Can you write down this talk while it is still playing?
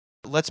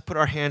let's put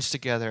our hands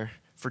together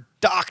for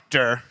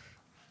Dr.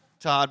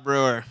 Todd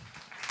Brewer.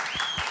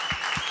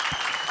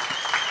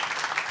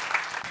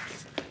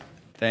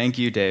 Thank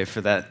you, Dave,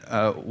 for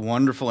that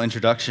wonderful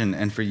introduction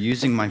and for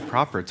using my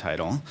proper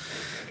title,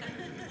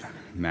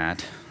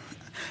 Matt.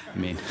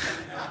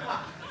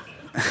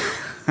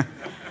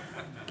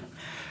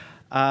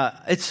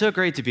 It's so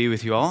great to be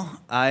with you all.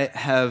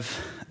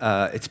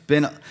 It's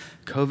been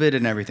COVID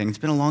and everything. It's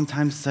been a long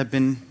time since I've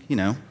been,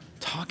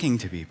 talking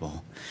to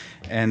people.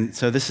 And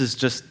so this is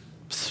just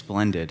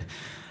splendid,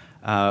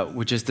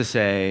 which is to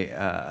say,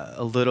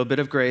 a little bit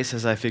of grace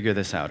as I figure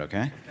this out,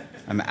 okay?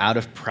 I'm out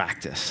of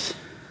practice.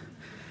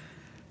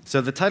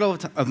 So the title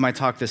of my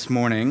talk this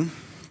morning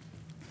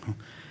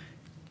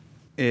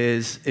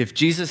is If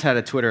Jesus Had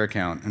a Twitter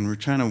Account, and we're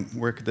trying to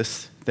work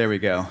this, there we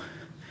go.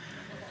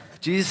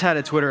 If Jesus had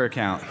a Twitter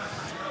account.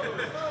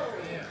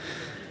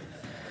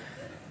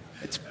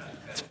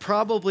 It's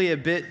probably a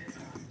bit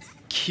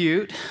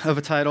cute of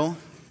a title,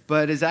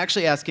 but is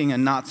actually asking a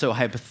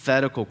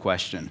not-so-hypothetical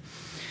question.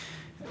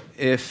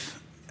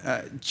 If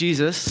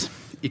Jesus,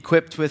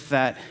 equipped with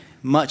that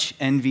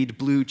much-envied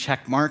blue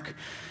check mark,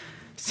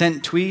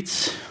 sent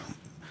tweets,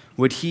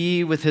 would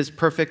he, with his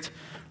perfect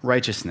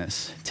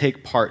righteousness,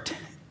 take part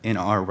in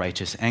our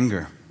righteous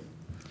anger?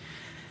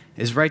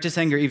 Is righteous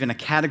anger even a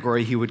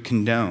category he would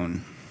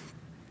condone?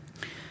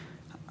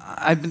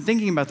 I've been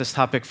thinking about this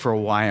topic for a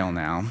while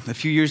now. A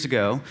few years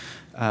ago,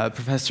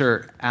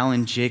 Professor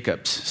Alan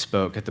Jacobs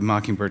spoke at the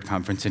Mockingbird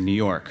Conference in New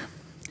York.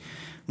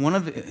 One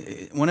of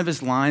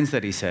his lines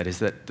that he said is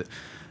that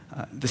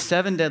the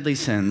 7 deadly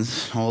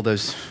sins, all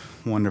those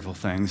wonderful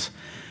things,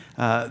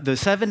 the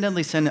 7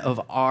 deadly sin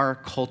of our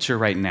culture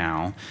right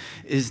now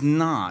is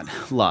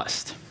not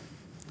lust,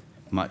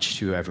 much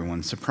to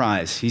everyone's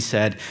surprise. He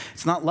said,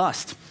 it's not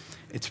lust,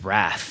 it's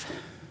wrath.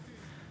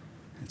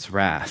 It's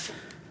wrath.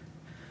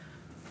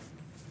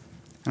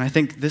 And I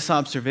think this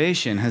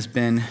observation has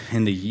been,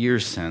 in the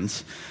years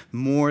since,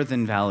 more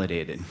than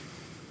validated.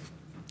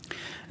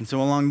 And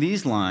so along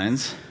these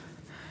lines,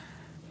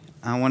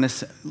 I want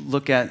to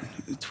look at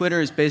Twitter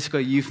is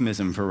basically a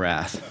euphemism for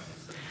wrath.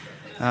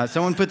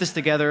 Someone put this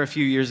together a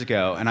few years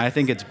ago, and I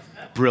think it's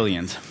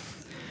brilliant.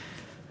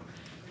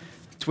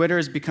 Twitter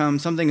has become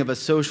something of a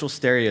social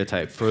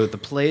stereotype for the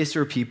place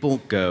where people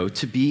go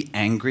to be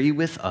angry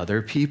with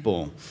other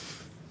people.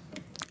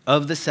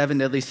 Of the 7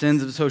 deadly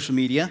sins of social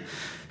media,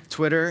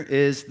 Twitter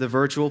is the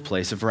virtual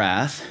place of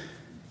wrath.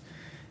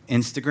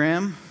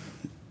 Instagram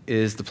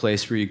is the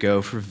place where you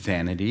go for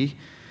vanity.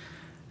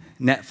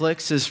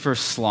 Netflix is for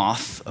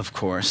sloth, of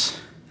course.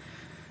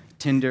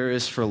 Tinder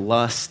is for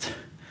lust.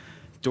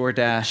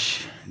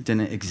 DoorDash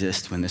didn't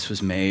exist when this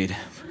was made.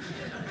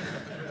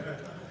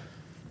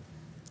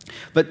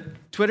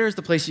 But Twitter is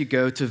the place you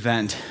go to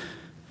vent.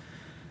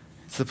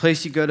 It's the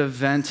place you go to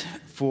vent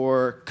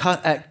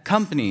at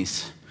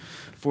companies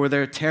for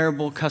their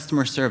terrible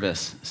customer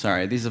service.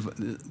 Sorry, these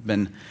have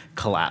been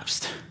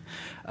collapsed.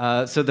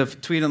 So the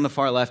tweet on the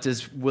far left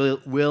is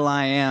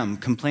Will.i.am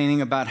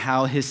complaining about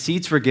how his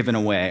seats were given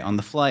away on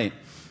the flight.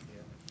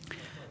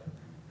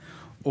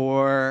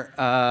 Or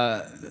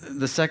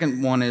the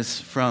second one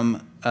is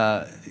from,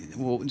 do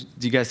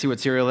you guys see what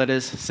cereal that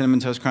is?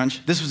 Cinnamon Toast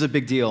Crunch? This was a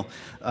big deal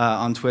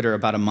on Twitter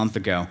about a month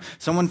ago.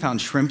 Someone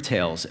found shrimp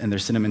tails in their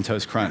Cinnamon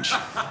Toast Crunch.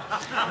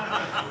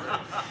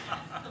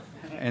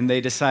 And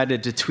they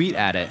decided to tweet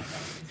at it.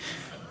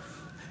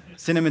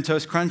 Cinnamon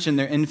Toast Crunch, in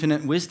their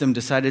infinite wisdom,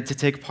 decided to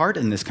take part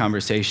in this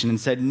conversation and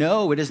said,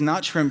 no, it is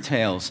not shrimp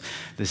tails.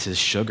 This is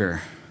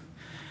sugar.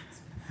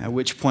 At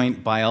which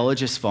point,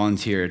 biologists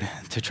volunteered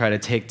to try to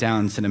take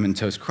down Cinnamon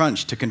Toast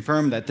Crunch to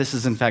confirm that this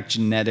is, in fact,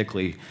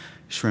 genetically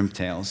shrimp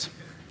tails.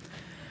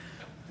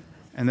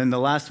 And then the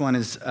last one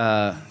is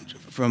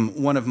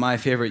from one of my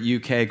favorite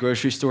UK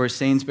grocery stores,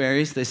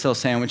 Sainsbury's. They sell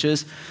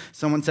sandwiches.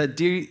 Someone said,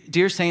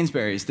 Dear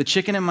Sainsbury's, the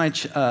chicken in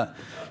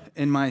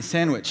my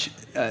sandwich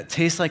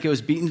tastes like it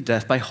was beaten to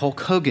death by Hulk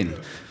Hogan.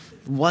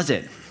 Was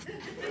it?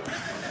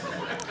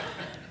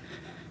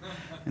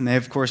 And they,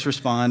 of course,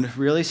 respond,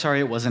 really sorry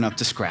it wasn't up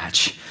to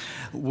scratch.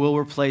 We'll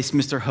replace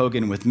Mr.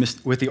 Hogan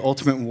with the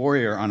Ultimate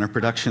Warrior on our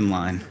production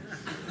line.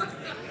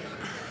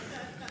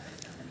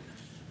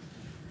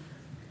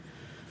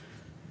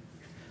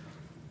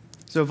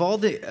 So of all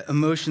the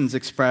emotions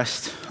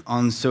expressed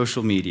on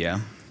social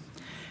media,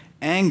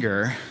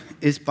 anger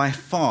is by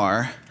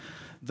far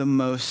the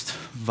most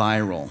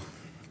viral.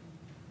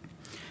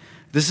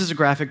 This is a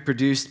graphic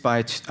produced by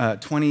a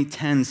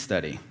 2010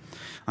 study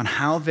on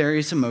how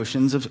various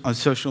emotions of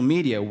social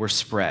media were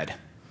spread,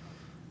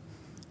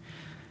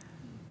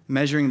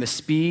 measuring the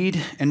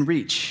speed and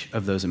reach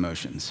of those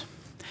emotions.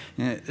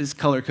 It's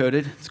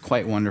color-coded. It's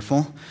quite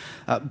wonderful.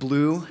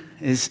 Blue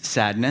is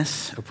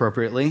sadness,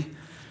 appropriately.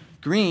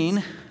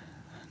 Green,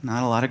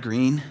 not a lot of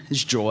green,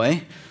 is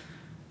joy.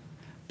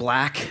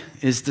 Black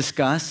is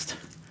disgust.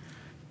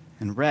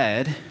 And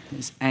red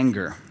is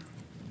anger.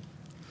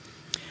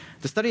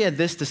 The study had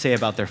this to say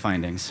about their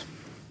findings.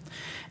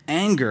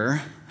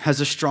 Anger has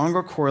a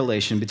stronger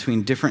correlation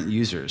between different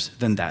users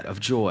than that of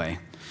joy.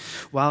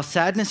 While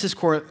sadness's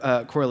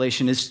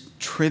correlation is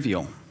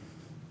trivial,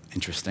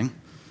 interesting,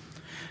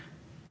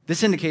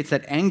 this indicates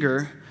that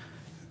anger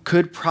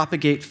could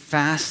propagate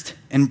fast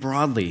and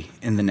broadly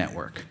in the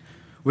network,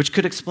 which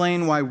could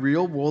explain why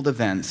real-world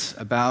events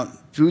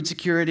about food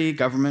security,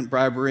 government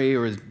bribery,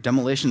 or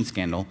demolition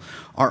scandal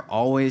are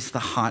always the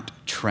hot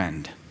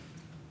trend.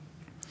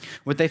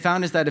 What they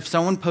found is that if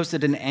someone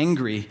posted an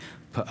angry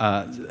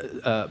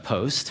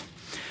post,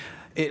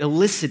 it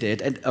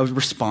elicited a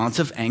response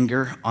of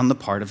anger on the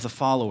part of the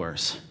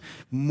followers,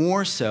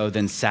 more so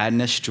than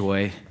sadness,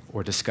 joy,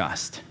 or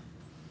disgust.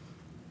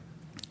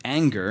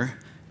 Anger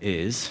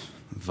is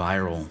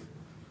viral.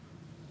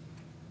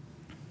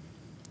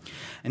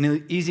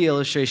 An easy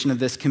illustration of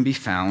this can be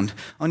found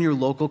on your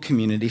local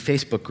community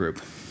Facebook group,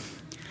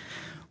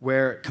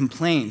 where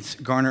complaints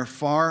garner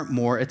far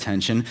more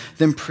attention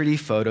than pretty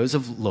photos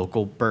of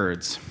local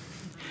birds.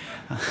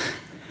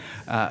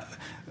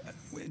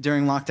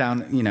 During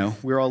lockdown,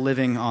 we were all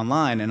living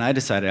online, and I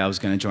decided I was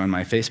going to join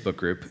my Facebook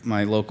group,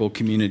 my local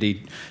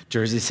community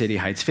Jersey City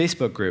Heights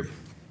Facebook group.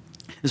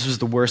 This was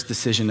the worst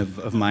decision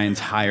of my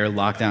entire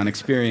lockdown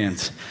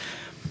experience.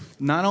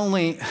 Not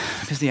only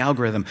because the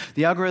algorithm,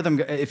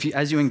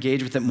 as you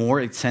engage with it more,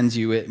 it sends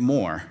you it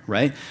more,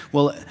 right?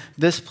 Well,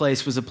 this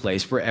place was a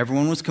place where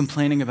everyone was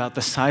complaining about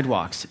the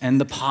sidewalks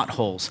and the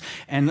potholes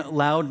and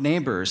loud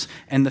neighbors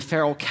and the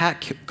feral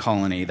cat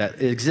colony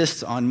that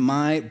exists on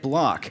my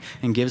block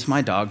and gives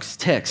my dogs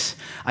ticks.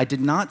 I did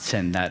not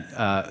send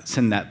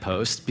that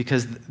post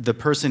because the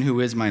person who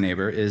is my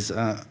neighbor is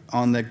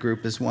on that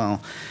group as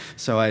well.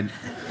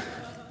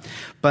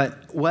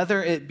 But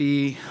whether it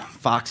be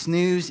Fox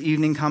News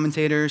evening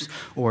commentators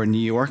or New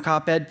York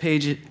op-ed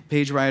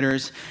page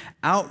writers,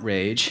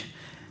 outrage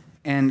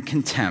and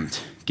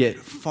contempt get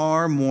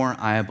far more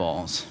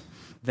eyeballs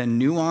than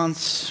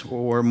nuance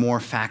or more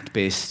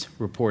fact-based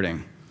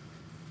reporting.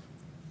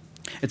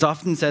 It's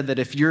often said that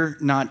if you're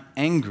not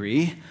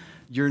angry,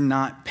 you're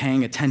not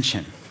paying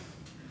attention.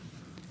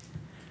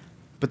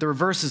 But the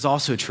reverse is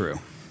also true.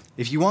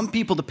 If you want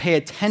people to pay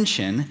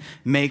attention,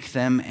 make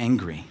them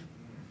angry.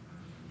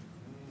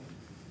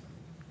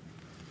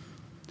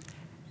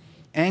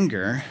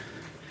 Anger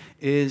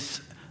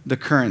is the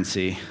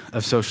currency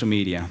of social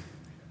media,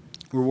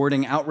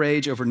 rewarding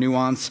outrage over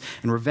nuance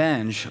and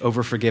revenge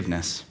over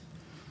forgiveness.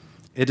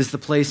 It is the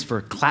place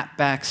for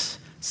clapbacks,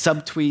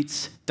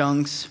 subtweets,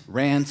 dunks,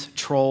 rants,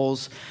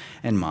 trolls,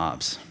 and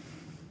mobs.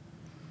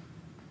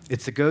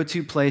 It's the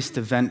go-to place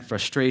to vent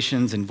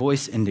frustrations and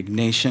voice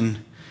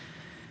indignation.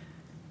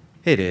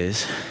 It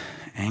is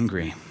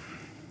angry.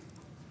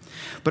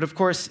 But of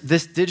course,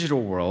 this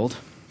digital world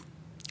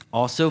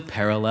also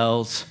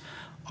parallels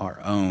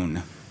our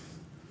own.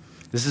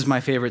 This is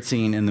my favorite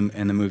scene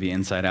in the movie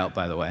Inside Out,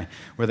 by the way,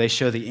 where they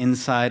show the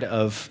inside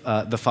of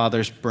the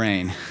father's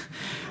brain.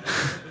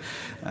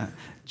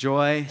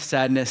 Joy,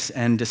 sadness,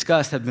 and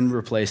disgust have been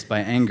replaced by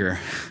anger.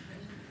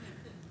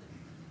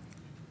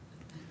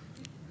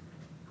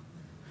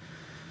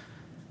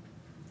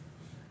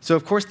 So,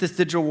 of course, this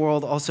digital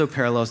world also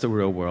parallels the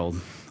real world.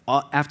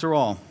 After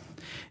all,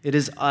 it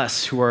is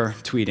us who are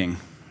tweeting.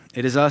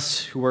 It is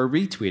us who are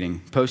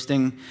retweeting,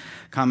 posting,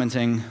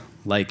 commenting,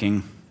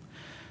 liking.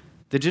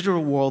 The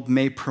digital world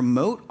may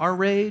promote our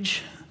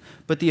rage,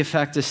 but the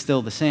effect is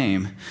still the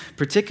same,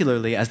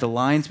 particularly as the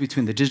lines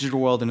between the digital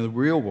world and the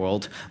real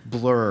world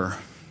blur,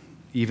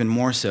 even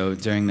more so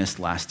during this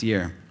last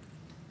year.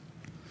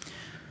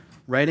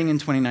 Writing in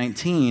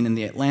 2019 in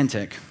The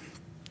Atlantic,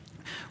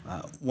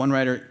 one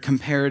writer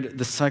compared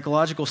the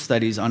psychological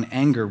studies on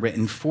anger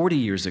written 40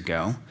 years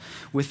ago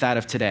with that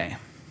of today.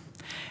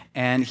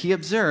 And he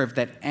observed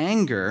that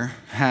anger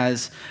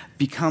has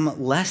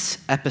become less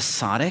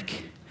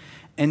episodic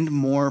and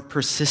more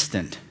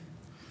persistent.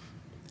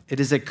 It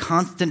is a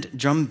constant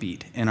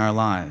drumbeat in our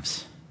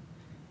lives.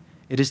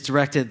 It is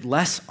directed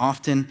less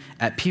often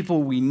at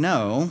people we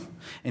know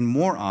and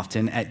more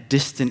often at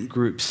distant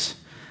groups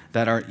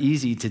that are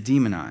easy to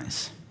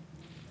demonize.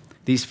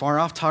 These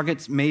far-off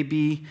targets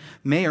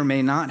may or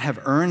may not have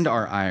earned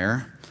our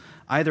ire.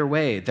 Either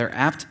way, they're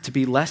apt to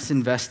be less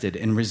invested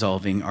in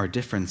resolving our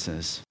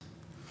differences.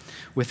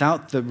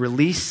 Without the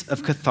release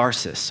of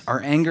catharsis,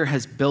 our anger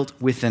has built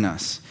within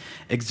us,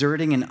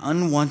 exerting an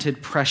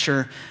unwanted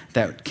pressure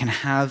that can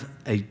have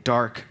a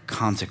dark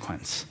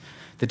consequence.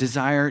 The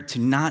desire to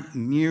not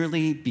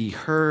merely be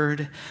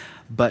heard,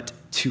 but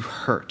to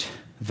hurt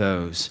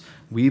those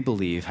we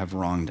believe have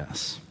wronged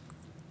us.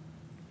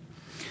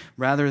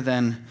 Rather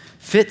than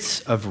fits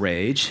of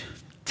rage,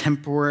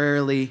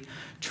 temporarily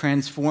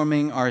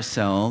transforming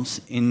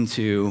ourselves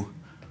into,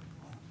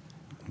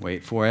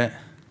 wait for it,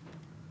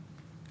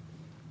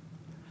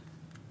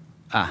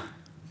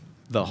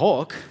 the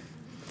Hulk,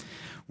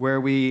 where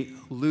we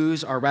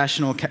lose our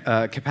rational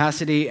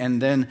capacity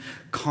and then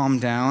calm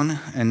down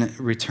and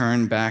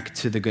return back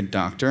to the good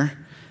doctor.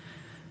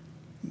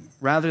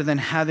 Rather than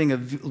having a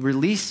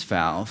release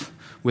valve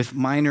with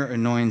minor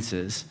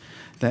annoyances,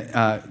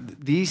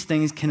 that these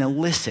things can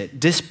elicit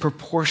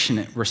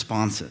disproportionate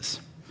responses.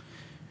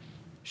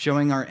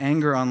 Showing our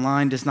anger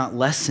online does not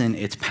lessen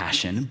its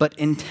passion, but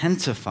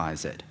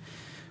intensifies it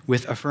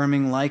with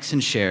affirming likes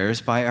and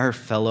shares by our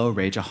fellow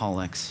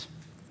rageaholics.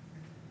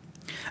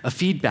 A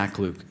feedback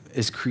loop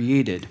is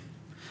created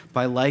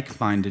by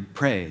like-minded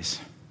praise.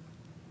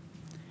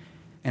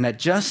 And at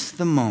just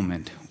the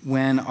moment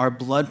when our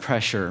blood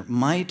pressure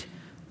might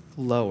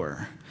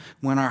lower,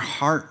 when our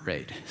heart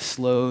rate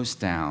slows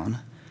down,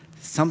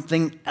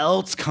 something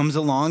else comes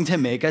along to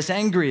make us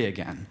angry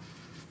again.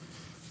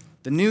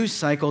 The news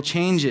cycle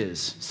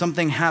changes,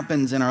 something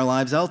happens in our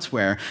lives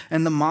elsewhere,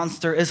 and the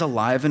monster is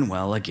alive and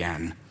well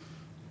again.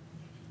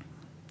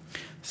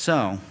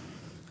 So,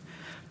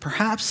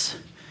 perhaps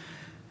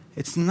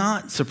it's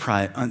not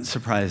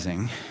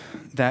unsurprising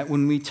that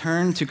when we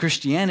turn to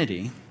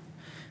Christianity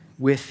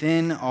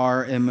within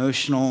our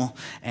emotional,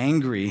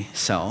 angry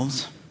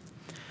selves,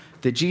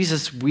 the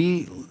Jesus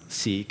we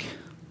seek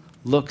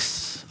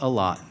looks a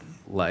lot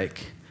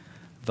like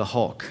the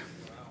Hulk.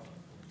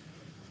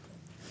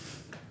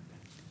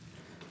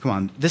 Come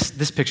on,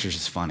 this picture's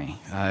just funny.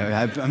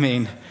 I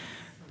mean,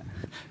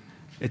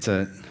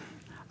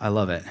 I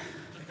love it.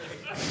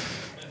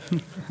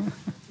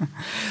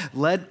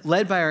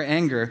 Led by our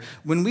anger,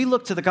 when we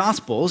look to the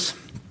Gospels,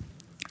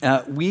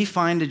 we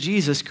find a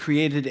Jesus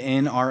created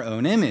in our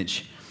own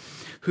image,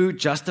 who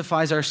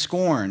justifies our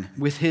scorn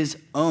with his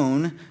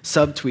own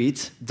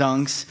subtweets,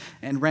 dunks,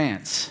 and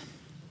rants.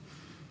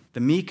 The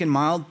meek and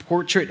mild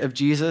portrait of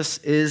Jesus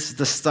is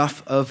the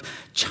stuff of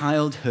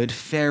childhood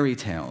fairy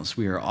tales,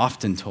 we are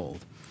often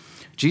told.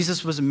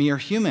 Jesus was a mere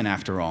human,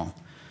 after all,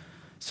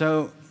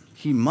 so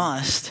he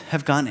must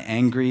have gotten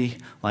angry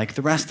like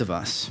the rest of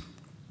us.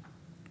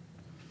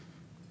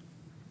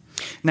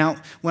 Now,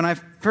 when I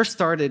first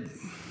started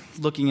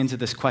looking into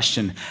this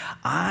question,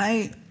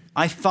 I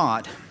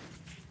thought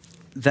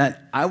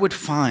that I would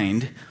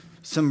find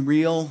some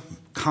real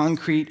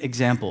concrete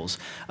examples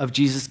of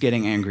Jesus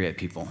getting angry at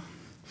people.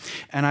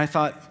 And I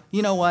thought,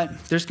 you know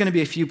what, there's going to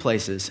be a few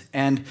places,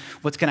 and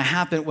what's going to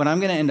happen, what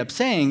I'm going to end up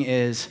saying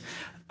is,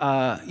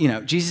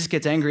 Jesus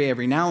gets angry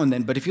every now and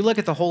then, but if you look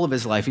at the whole of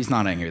his life, he's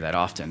not angry that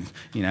often.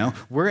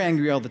 We're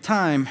angry all the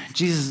time.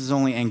 Jesus is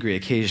only angry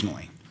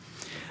occasionally.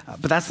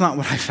 But that's not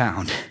what I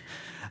found.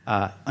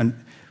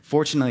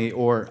 Fortunately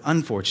or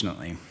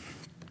unfortunately,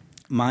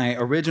 my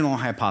original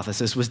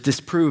hypothesis was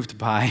disproved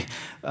by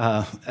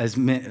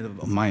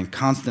my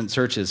constant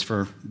searches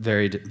for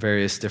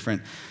various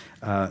different,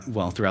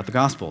 throughout the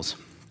Gospels.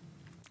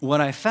 What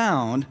I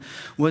found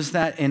was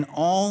that in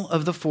all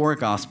of the 4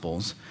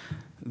 Gospels,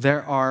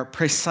 there are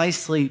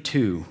precisely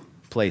 2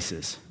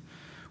 places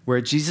where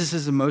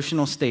Jesus'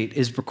 emotional state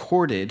is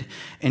recorded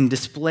and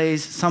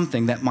displays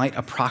something that might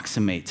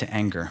approximate to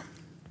anger.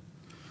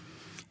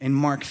 In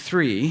Mark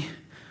 3,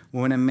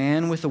 when a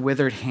man with a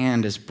withered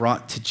hand is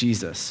brought to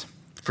Jesus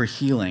for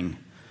healing,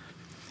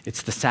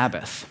 it's the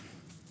Sabbath.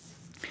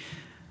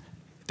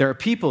 There are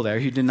people there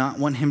who do not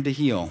want him to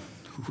heal,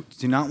 who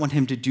do not want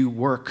him to do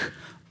work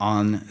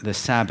on the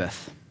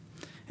Sabbath,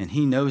 and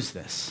he knows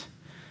this.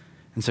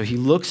 And so he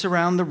looks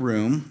around the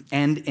room,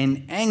 and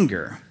in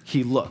anger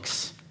he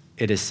looks,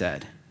 it is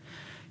said.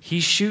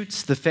 He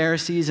shoots the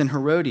Pharisees and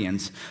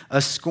Herodians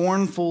a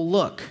scornful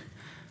look.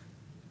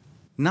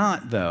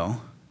 Not,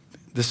 though,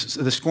 the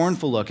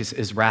scornful look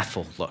is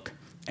wrathful look,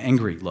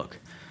 angry look.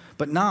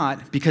 But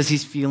not because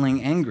he's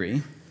feeling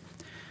angry,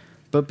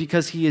 but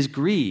because he is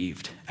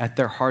grieved at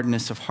their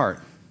hardness of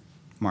heart,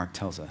 Mark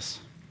tells us.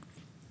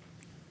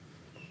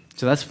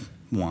 So that's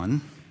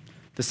one.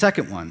 The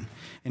second one,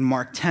 in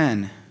Mark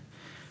 10,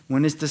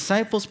 when his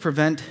disciples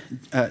prevent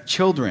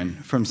children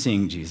from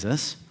seeing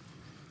Jesus,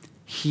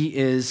 he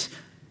is,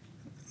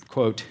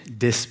 quote,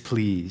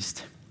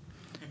 displeased.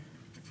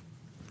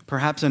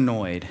 Perhaps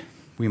annoyed,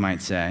 we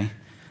might say,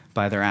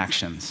 by their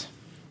actions.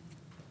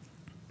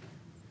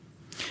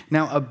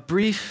 Now, a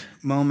brief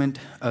moment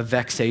of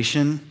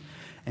vexation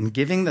and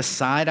giving the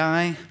side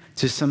eye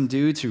to some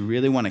dudes who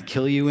really want to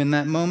kill you in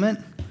that moment,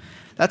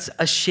 that's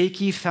a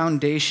shaky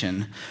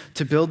foundation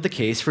to build the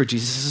case for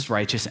Jesus'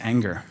 righteous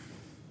anger.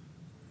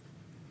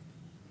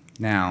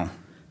 Now,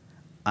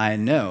 I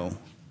know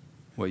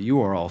what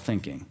you are all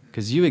thinking,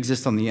 because you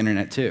exist on the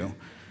internet too.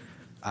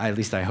 At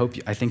least I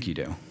think you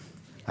do.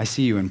 I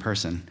see you in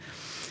person.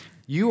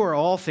 You are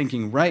all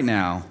thinking right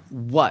now,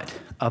 what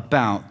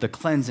about the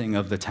cleansing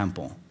of the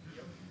temple?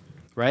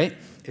 Right?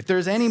 If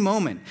there's any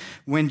moment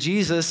when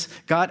Jesus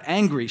got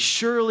angry,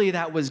 surely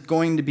that was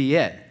going to be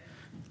it.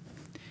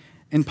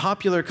 In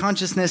popular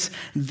consciousness,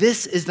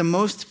 this is the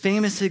most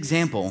famous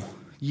example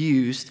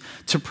used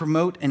to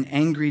promote an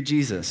angry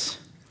Jesus.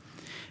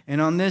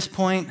 And on this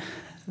point,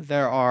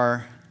 there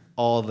are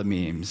all the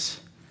memes.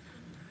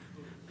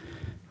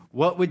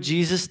 What would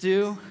Jesus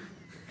do?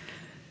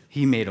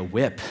 He made a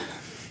whip.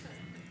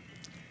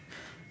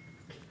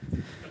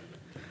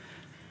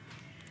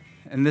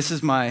 And this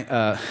is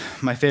my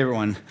favorite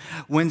one.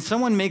 When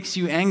someone makes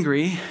you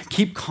angry,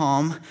 keep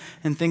calm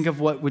and think of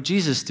what would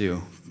Jesus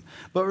do.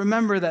 But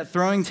remember that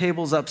throwing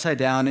tables upside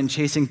down and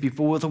chasing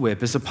people with a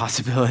whip is a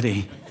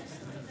possibility.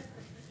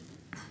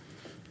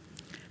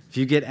 If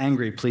you get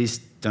angry, please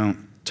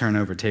don't turn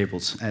over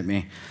tables at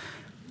me.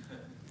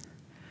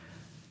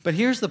 But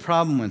here's the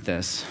problem with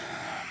this.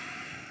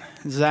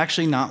 This is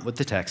actually not what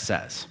the text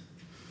says.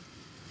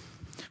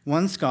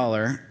 One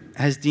scholar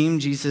has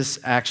deemed Jesus'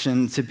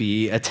 action to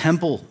be a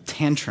temple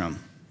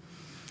tantrum.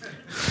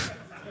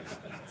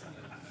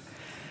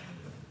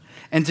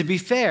 And to be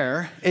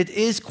fair, it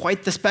is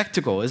quite the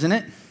spectacle, isn't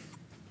it?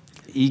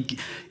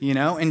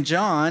 In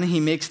John,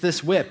 he makes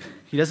this whip.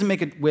 He doesn't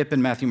make a whip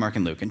in Matthew, Mark,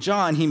 and Luke. In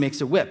John, he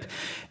makes a whip,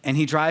 and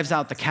he drives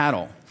out the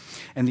cattle.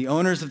 And the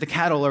owners of the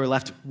cattle are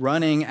left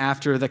running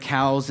after the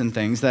cows and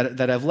things that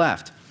have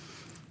left.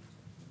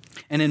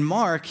 And in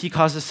Mark, he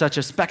causes such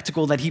a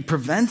spectacle that he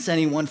prevents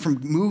anyone from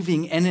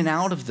moving in and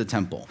out of the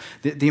temple.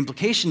 The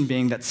implication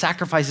being that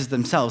sacrifices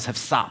themselves have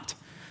stopped.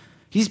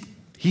 He's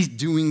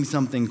doing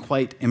something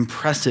quite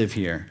impressive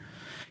here.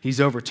 He's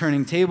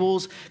overturning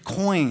tables.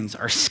 Coins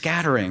are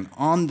scattering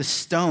on the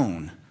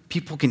stone.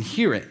 People can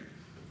hear it.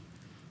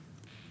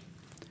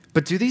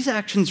 But do these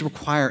actions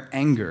require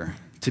anger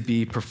to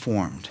be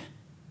performed?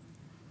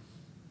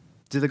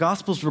 Do the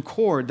Gospels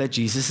record that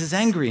Jesus is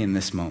angry in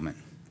this moment?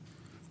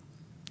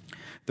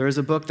 There is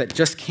a book that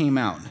just came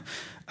out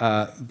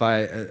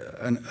by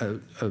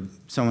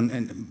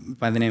someone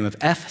by the name of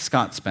F.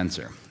 Scott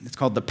Spencer. It's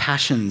called The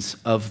Passions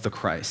of the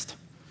Christ.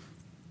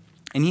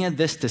 And he had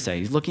this to say.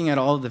 He's looking at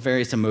all of the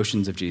various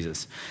emotions of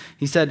Jesus.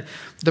 He said,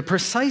 the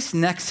precise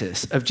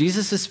nexus of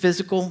Jesus'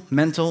 physical,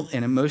 mental,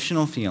 and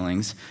emotional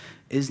feelings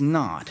is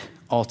not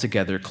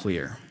altogether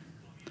clear,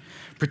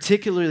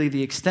 particularly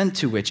the extent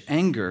to which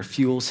anger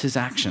fuels his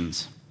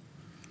actions.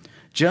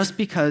 Just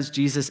because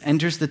Jesus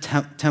enters the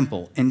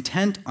temple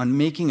intent on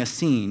making a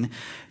scene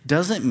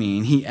doesn't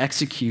mean he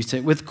executes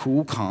it with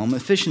cool, calm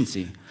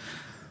efficiency,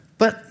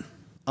 but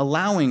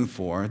allowing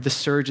for the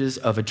surges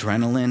of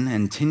adrenaline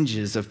and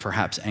tinges of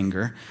perhaps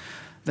anger,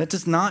 that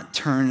does not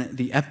turn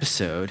the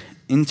episode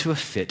into a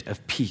fit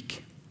of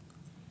pique.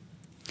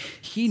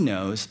 He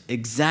knows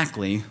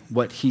exactly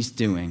what he's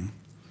doing.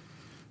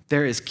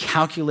 There is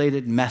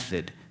calculated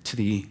method to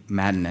the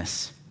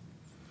madness.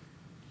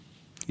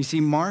 You see,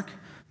 Mark,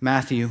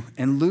 Matthew,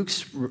 and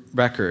Luke's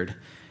record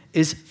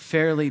is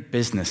fairly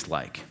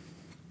businesslike.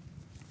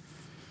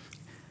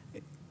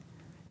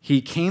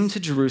 He came to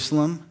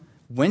Jerusalem,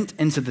 went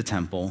into the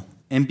temple,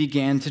 and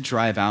began to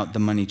drive out the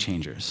money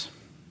changers.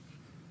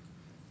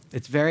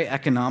 It's very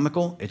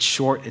economical, it's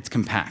short, it's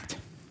compact.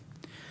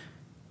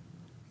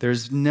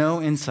 There's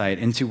no insight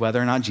into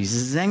whether or not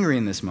Jesus is angry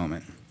in this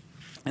moment.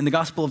 And the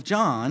Gospel of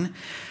John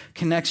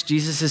connects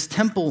Jesus'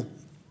 temple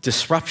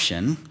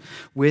disruption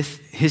with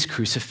his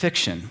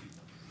crucifixion.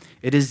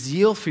 It is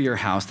zeal for your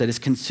house that has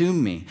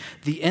consumed me.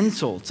 The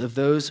insults of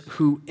those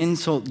who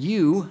insult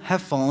you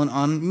have fallen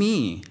on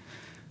me,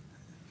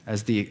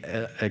 as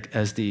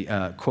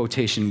the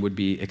quotation would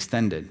be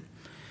extended.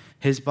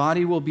 His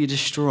body will be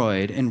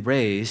destroyed and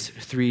raised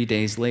 3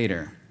 days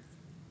later.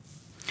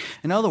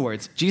 In other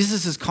words,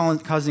 Jesus is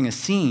causing a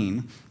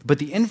scene, but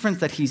the inference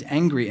that he's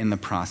angry in the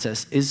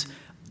process is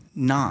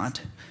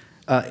not,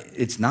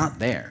 it's not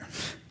there.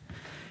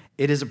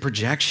 It is a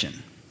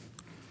projection.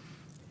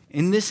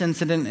 In this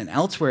incident and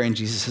elsewhere in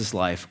Jesus'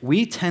 life,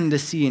 we tend to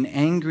see an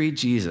angry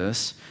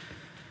Jesus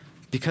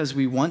because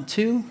we want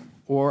to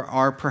or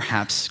are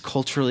perhaps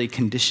culturally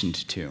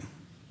conditioned to.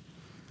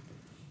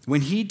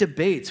 When he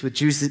debates with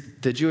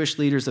the Jewish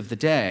leaders of the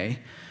day,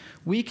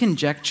 we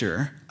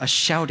conjecture a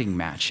shouting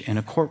match in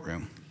a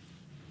courtroom.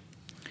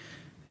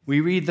 We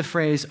read the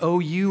phrase, "O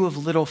you of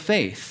little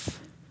faith,"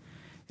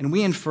 and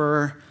we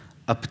infer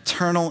a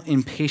paternal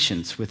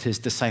impatience with his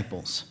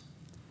disciples.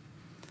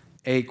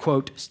 A,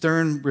 quote,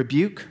 stern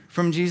rebuke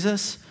from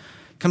Jesus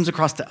comes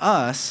across to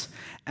us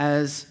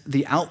as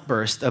the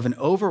outburst of an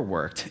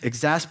overworked,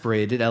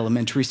 exasperated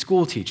elementary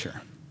school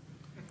teacher.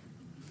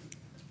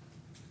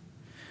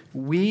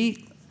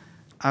 We,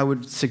 I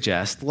would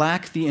suggest,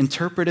 lack the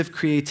interpretive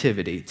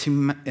creativity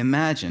to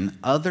imagine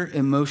other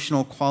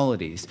emotional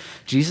qualities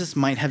Jesus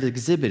might have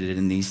exhibited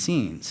in these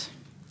scenes.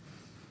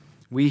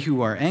 We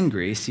who are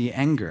angry see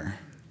anger.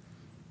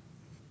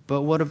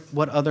 But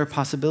what other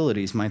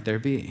possibilities might there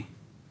be?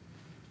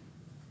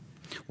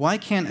 Why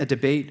can't a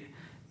debate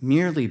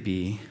merely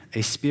be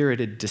a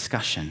spirited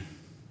discussion?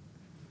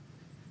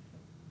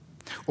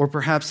 Or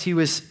perhaps he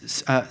was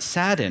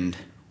saddened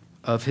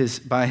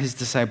by his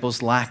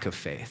disciples' lack of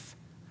faith.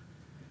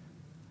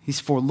 He's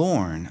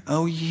forlorn.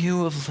 Oh,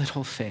 you of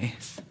little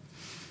faith.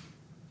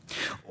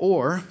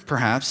 Or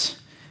perhaps,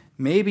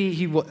 maybe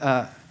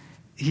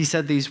he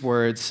said these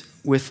words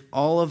with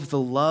all of the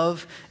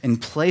love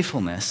and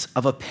playfulness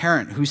of a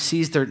parent who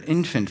sees their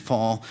infant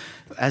fall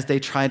as they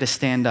try to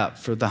stand up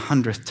for the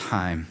 100th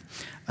time.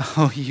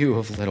 Oh, you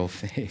of little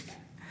faith.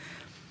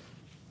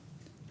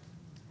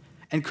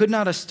 And could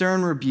not a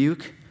stern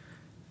rebuke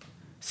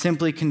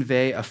simply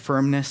convey a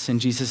firmness in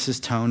Jesus'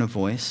 tone of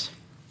voice?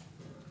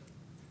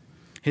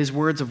 His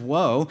words of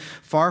woe,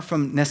 far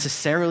from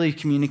necessarily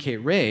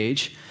communicate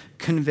rage,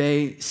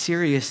 convey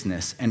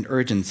seriousness and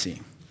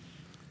urgency,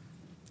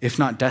 if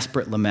not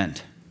desperate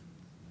lament.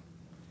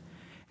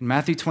 In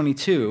Matthew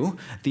 23,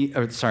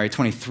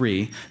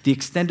 the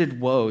extended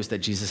woes that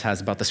Jesus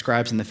has about the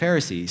scribes and the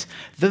Pharisees,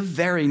 the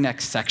very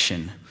next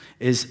section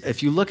is,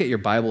 if you look at your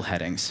Bible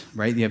headings,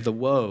 right, you have the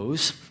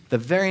woes. The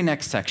very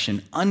next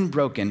section,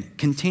 unbroken,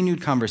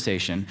 continued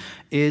conversation,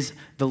 is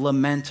the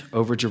lament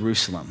over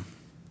Jerusalem.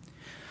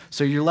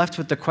 So you're left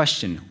with the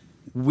question,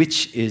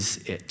 which is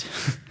it?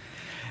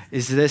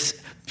 Is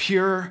this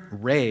pure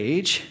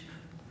rage,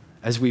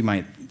 as we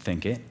might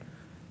think it,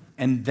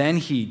 and then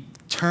he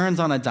turns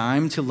on a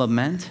dime to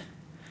lament?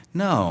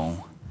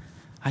 No.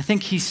 I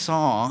think he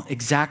saw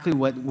exactly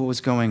what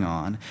was going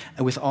on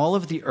with all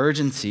of the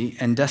urgency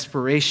and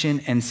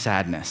desperation and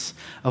sadness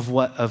of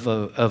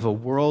a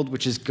world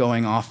which is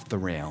going off the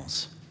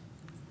rails.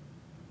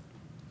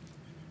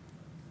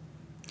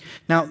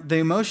 Now, the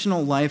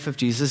emotional life of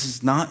Jesus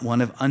is not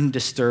one of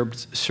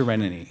undisturbed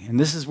serenity. And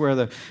this is where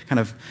the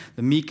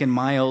meek and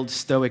mild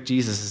stoic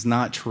Jesus is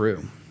not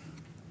true.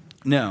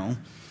 No.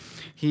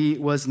 He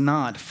was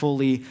not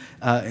fully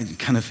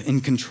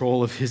in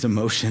control of his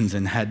emotions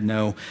and had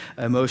no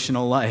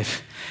emotional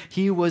life.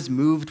 He was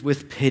moved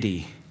with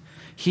pity.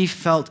 He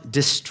felt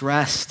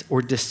distressed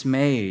or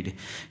dismayed.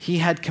 He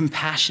had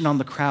compassion on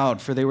the crowd,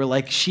 for they were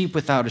like sheep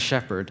without a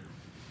shepherd.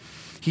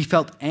 He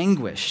felt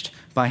anguished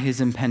by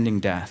his impending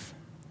death.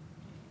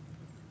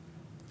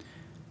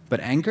 But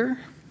anger?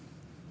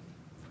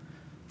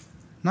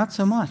 Not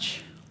so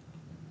much.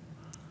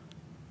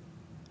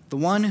 The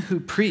one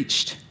who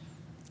preached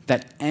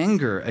that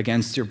anger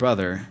against your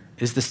brother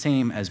is the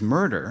same as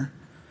murder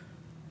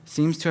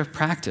seems to have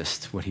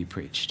practiced what he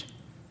preached.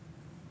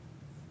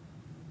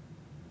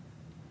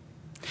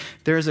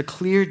 There is a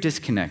clear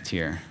disconnect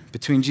here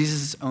between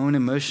Jesus' own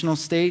emotional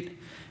state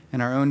and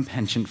our own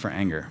penchant for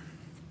anger.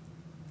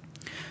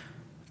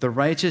 The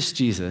righteous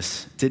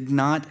Jesus did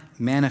not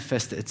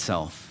manifest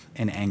itself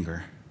in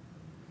anger.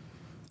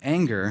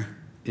 Anger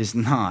is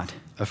not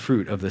a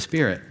fruit of the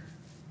Spirit.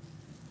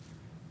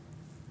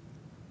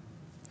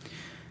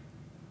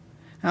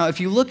 Now,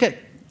 if you look at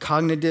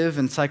cognitive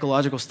and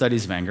psychological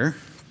studies of anger,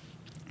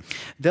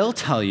 they'll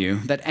tell you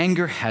that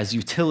anger has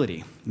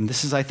utility. And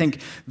this is, I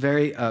think,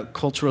 very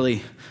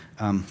culturally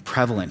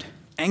prevalent.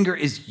 Anger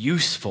is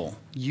useful.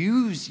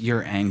 Use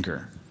your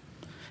anger.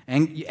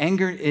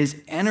 Anger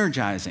is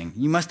energizing.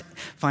 You must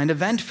find a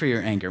vent for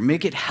your anger.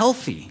 Make it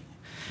healthy.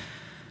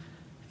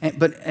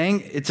 But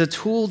it's a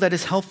tool that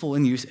is helpful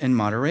in use in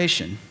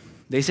moderation.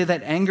 They say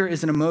that anger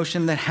is an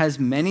emotion that has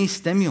many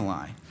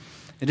stimuli.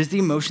 It is the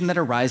emotion that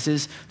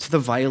arises to the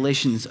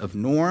violations of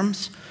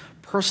norms,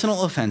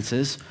 personal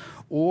offenses,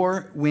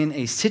 or when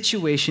a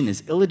situation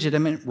is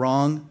illegitimate,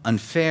 wrong,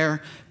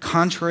 unfair,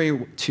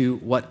 contrary to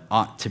what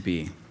ought to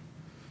be.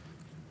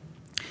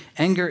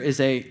 Anger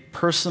is a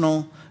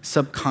personal,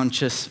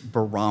 subconscious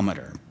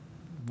barometer,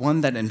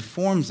 one that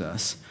informs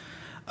us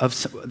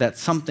that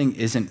something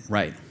isn't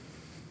right.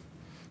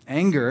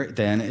 Anger,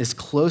 then, is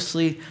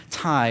closely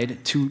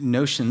tied to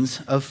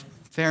notions of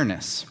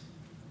fairness.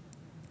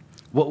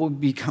 What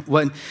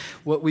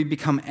we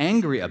become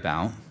angry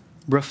about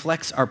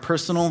reflects our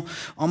personal,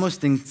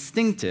 almost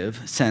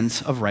instinctive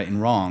sense of right and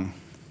wrong.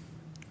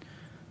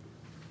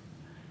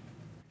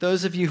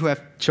 Those of you who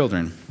have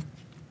children,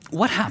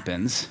 what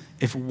happens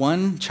if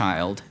one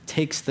child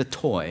takes the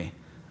toy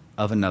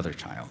of another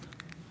child?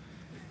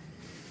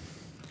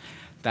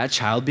 That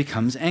child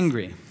becomes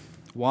angry.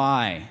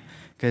 Why?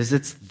 Because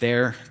it's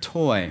their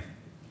toy.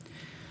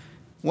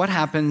 What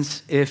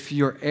happens if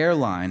your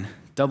airline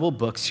double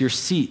books your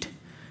seat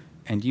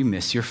and you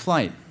miss your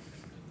flight?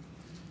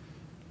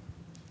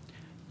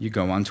 You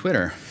go on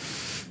Twitter.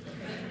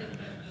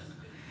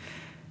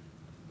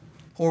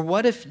 Or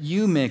what if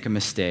you make a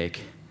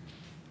mistake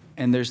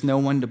and there's no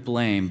one to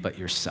blame but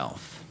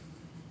yourself?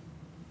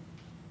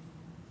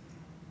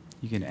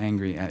 You get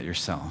angry at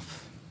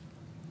yourself.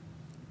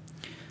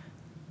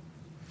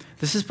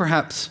 This is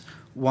perhaps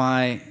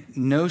why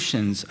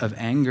notions of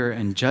anger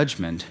and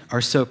judgment are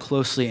so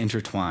closely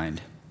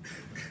intertwined.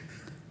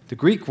 The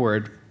Greek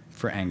word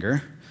for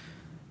anger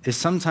is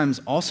sometimes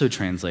also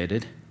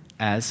translated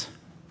as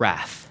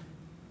wrath.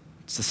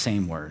 It's the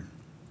same word.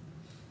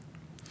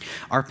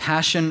 Our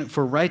passion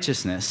for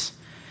righteousness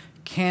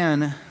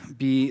can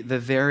be the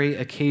very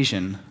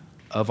occasion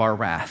of our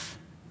wrath.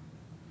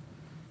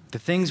 The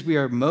things we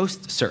are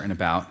most certain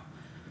about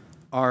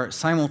are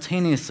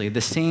simultaneously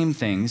the same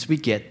things we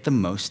get the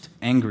most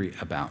angry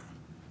about.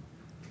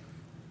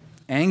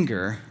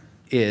 Anger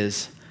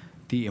is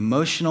the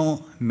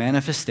emotional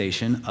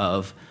manifestation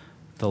of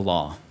the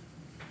law.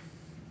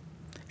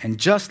 And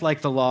just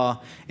like the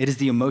law, it is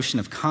the emotion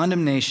of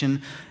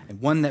condemnation,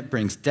 one that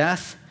brings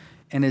death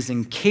and is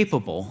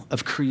incapable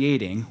of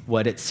creating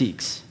what it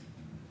seeks.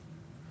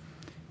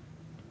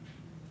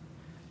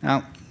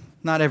 Now,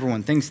 not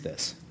everyone thinks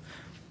this,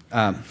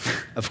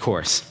 of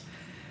course.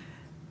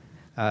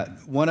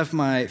 One of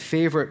my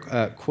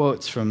favorite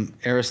quotes from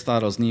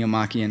Aristotle's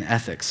Nicomachean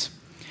Ethics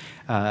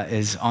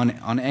is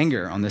on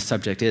anger on this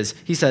subject.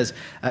 He says,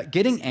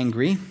 getting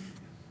angry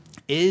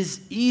is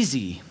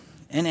easy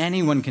and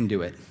anyone can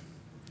do it.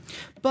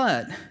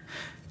 But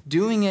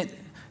doing it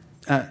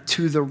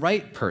to the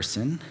right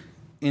person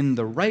in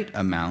the right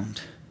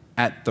amount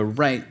at the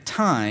right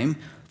time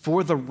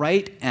for the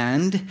right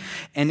end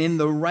and in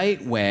the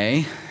right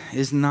way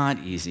is not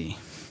easy,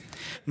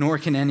 nor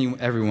can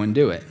everyone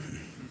do it.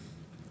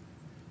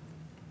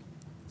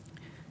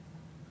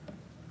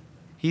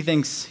 He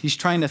thinks he's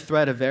trying to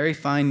thread a very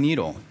fine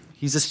needle.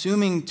 He's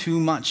assuming too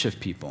much of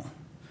people,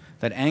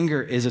 that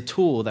anger is a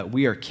tool that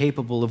we are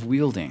capable of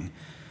wielding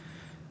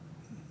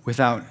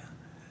without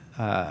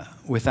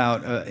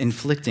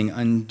inflicting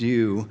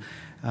undue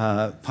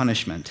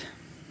punishment.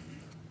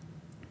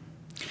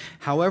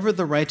 However,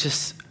 the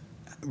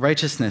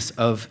righteousness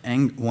of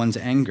one's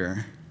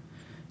anger,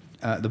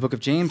 the book of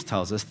James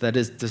tells us that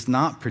it does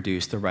not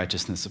produce the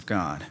righteousness of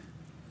God.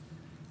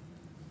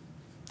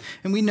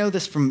 And we know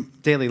this from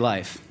daily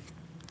life.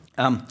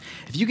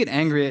 If you get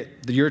angry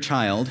at your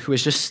child who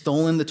has just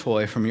stolen the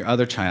toy from your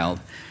other child,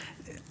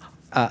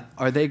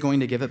 are they going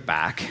to give it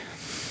back?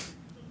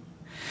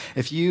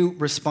 If you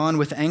respond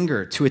with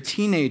anger to a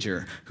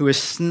teenager who has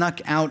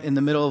snuck out in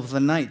the middle of the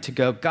night to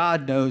go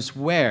God knows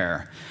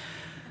where,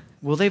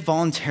 will they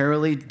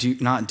voluntarily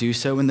not do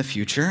so in the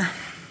future?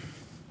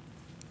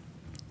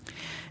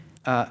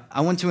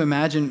 I want you to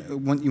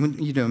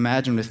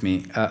imagine with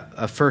me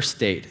a first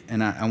date,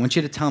 and I want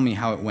you to tell me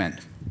how it went.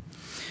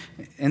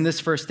 In this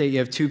first date, you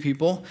have two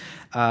people,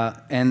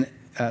 and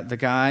the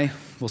guy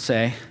will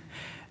say,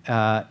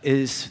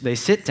 they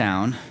sit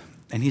down,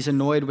 and he's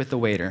annoyed with the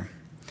waiter.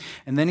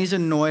 And then he's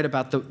annoyed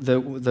about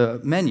the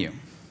menu.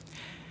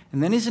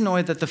 And then he's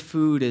annoyed that the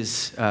food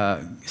is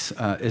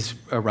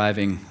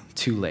arriving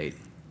too late.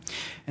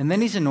 And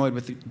then he's annoyed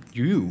with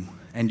you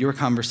and your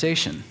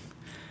conversation.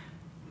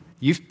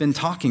 You've been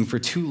talking for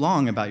too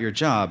long about your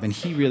job, and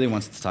he really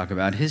wants to talk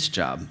about his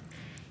job.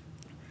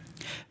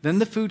 Then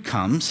the food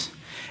comes,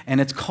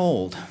 and it's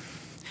cold,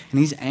 and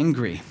he's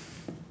angry.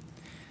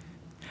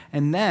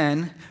 And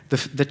then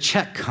the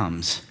check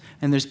comes,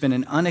 and there's been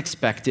an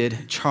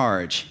unexpected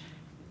charge.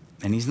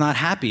 And he's not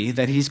happy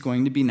that he's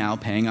going to be now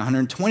paying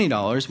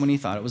 $120 when he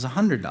thought it was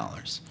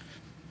 $100.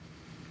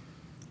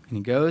 And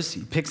he goes,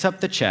 he picks up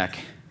the check.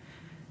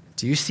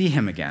 Do you see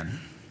him again?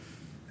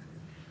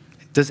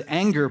 Does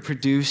anger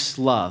produce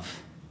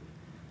love?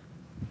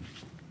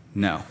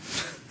 No.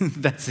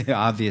 That's the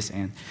obvious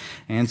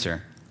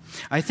answer.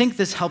 I think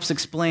this helps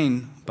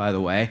explain, by the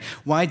way,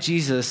 why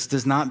Jesus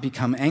does not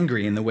become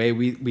angry in the way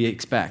we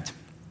expect,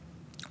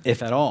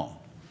 if at all.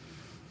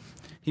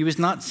 He was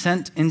not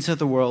sent into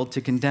the world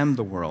to condemn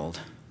the world,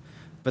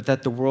 but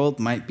that the world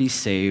might be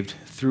saved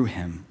through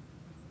him.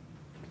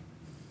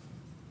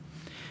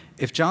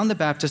 If John the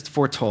Baptist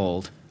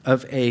foretold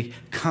of a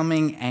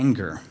coming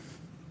anger,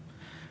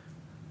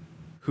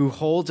 who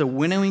holds a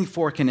winnowing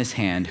fork in his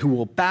hand, who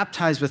will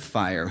baptize with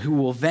fire, who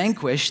will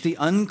vanquish the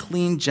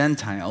unclean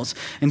Gentiles,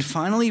 and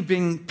finally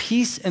bring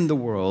peace in the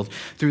world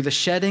through the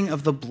shedding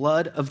of the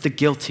blood of the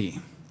guilty,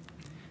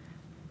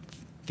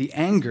 the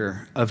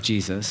anger of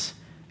Jesus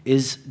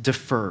is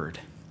deferred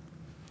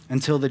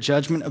until the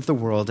judgment of the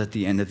world at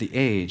the end of the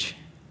age.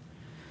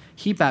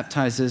 He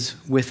baptizes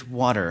with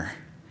water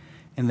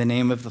in the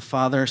name of the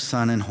Father,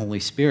 Son, and Holy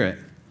Spirit.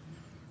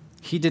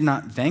 He did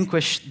not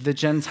vanquish the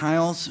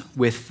Gentiles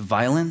with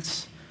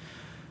violence,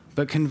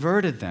 but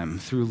converted them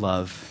through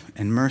love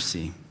and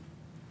mercy.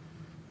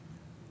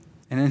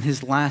 And in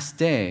his last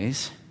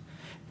days,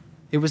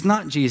 it was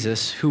not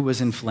Jesus who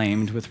was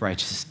inflamed with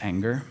righteous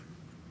anger,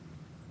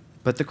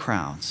 but the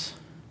crowds.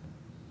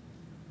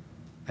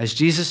 As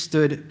Jesus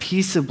stood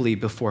peaceably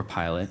before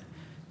Pilate,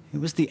 it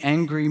was the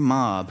angry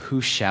mob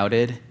who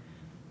shouted,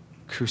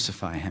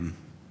 "Crucify him."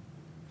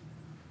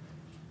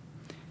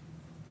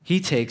 He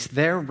takes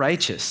their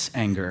righteous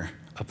anger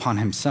upon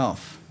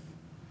himself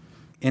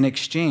in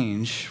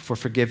exchange for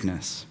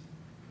forgiveness.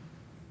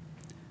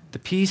 The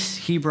peace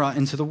he brought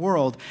into the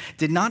world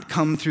did not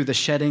come through the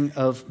shedding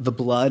of the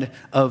blood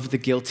of the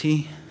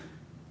guilty.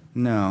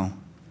 No,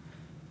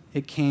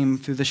 it came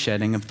through the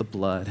shedding of the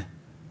blood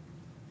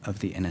of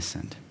the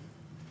innocent.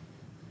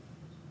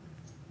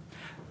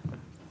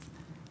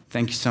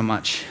 Thank you so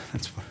much.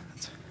 That's what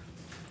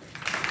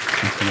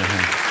I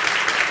have.